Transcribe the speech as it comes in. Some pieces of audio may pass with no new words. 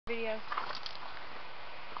video.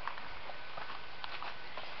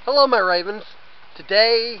 Hello, my ravens.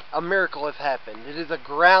 Today, a miracle has happened. It is a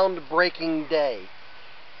groundbreaking day.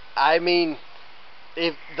 I mean,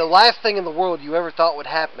 if the last thing in the world you ever thought would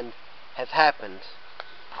happen has happened.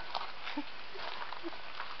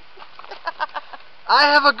 I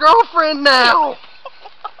have a girlfriend now!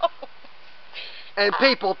 And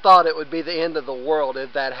people thought it would be the end of the world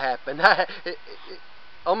if that happened.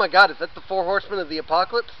 Oh my God, is that the 4 horsemen of the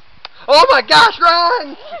apocalypse? Oh my gosh,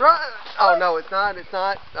 run! Run! Oh no, it's not,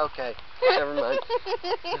 Okay, never mind.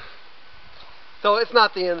 So it's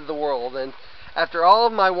not the end of the world, and after all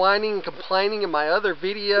of my whining and complaining in my other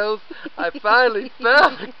videos, I finally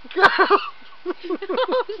found a girl.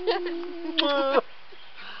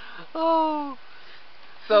 Oh.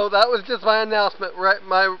 So that was just my announcement, right?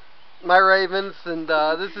 My ravens, and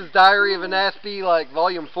this is Diary of An Aspie, like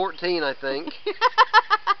volume 14, I think.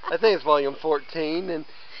 I think it's volume 14, and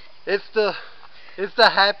it's the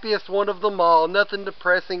happiest one of them all. Nothing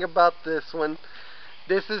depressing about this one.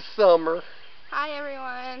 This is Summer. Hi,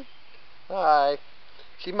 everyone. Hi.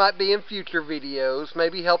 She might be in future videos,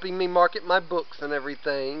 maybe helping me market my books and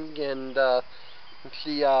everything, and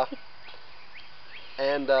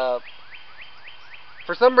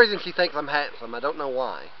for some reason she thinks I'm handsome. I don't know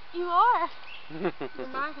why. You are. You're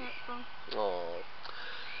not handsome. Oh.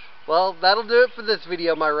 Well, that'll do it for this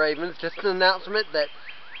video, my ravens. Just an announcement that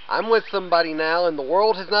I'm with somebody now, and the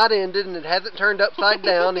world has not ended, and it hasn't turned upside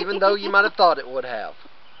down, even though you might have thought it would have.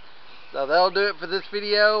 So that'll do it for this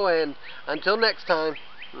video, and until next time,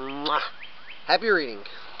 mwah, happy reading.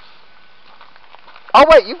 Oh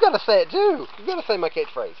wait, you've got to say it too. You've got to say my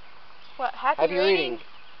catchphrase. What? Happy reading?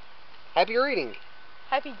 Happy reading.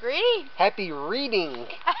 Happy greeting? Happy reading.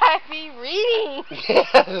 Happy reading.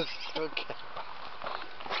 Yes. Okay.